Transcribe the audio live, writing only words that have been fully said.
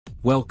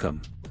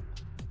Welcome.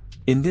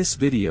 In this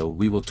video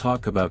we will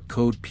talk about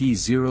code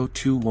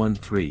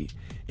P0213,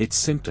 its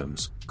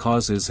symptoms,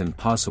 causes and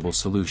possible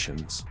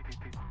solutions.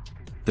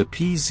 The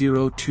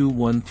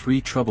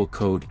P0213 trouble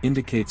code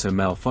indicates a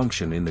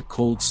malfunction in the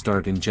cold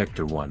start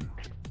injector 1.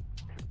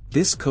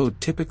 This code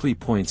typically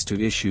points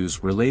to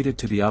issues related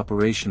to the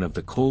operation of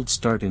the cold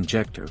start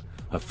injector,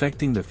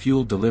 affecting the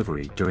fuel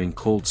delivery during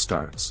cold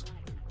starts.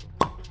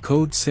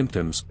 Code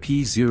symptoms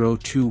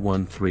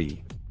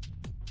P0213.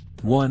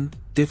 1.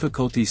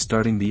 Difficulty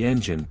starting the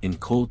engine in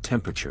cold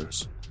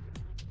temperatures.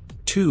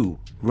 2.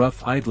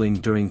 Rough idling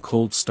during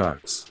cold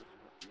starts.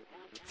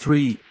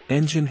 3.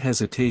 Engine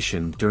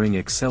hesitation during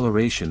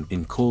acceleration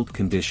in cold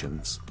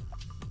conditions.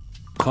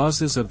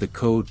 Causes of the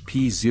code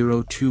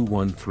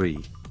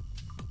P0213.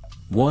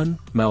 1.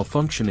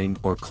 Malfunctioning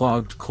or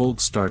clogged cold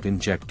start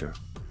injector.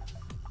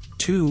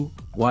 2.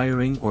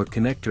 Wiring or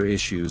connector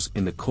issues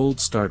in the cold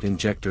start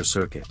injector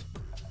circuit.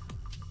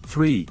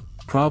 3.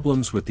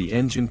 Problems with the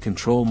engine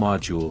control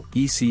module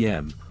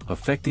 (ECM),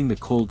 affecting the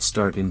cold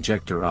start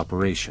injector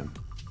operation.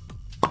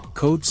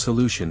 Code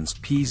solutions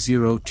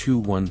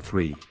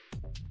P0213.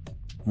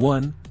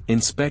 1.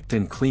 Inspect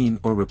and clean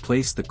or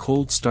replace the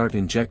cold start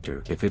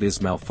injector if it is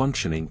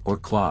malfunctioning or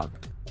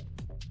clogged.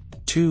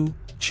 2.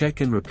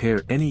 Check and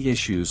repair any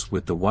issues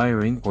with the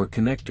wiring or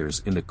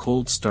connectors in the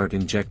cold start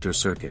injector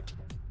circuit.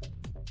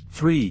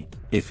 3.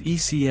 If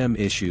ECM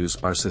issues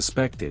are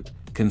suspected,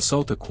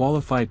 consult a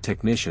qualified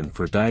technician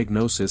for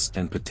diagnosis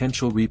and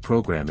potential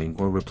reprogramming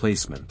or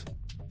replacement.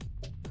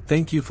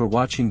 Thank you for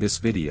watching this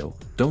video.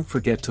 Don't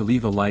forget to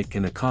leave a like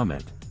and a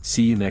comment.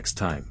 See you next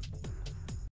time.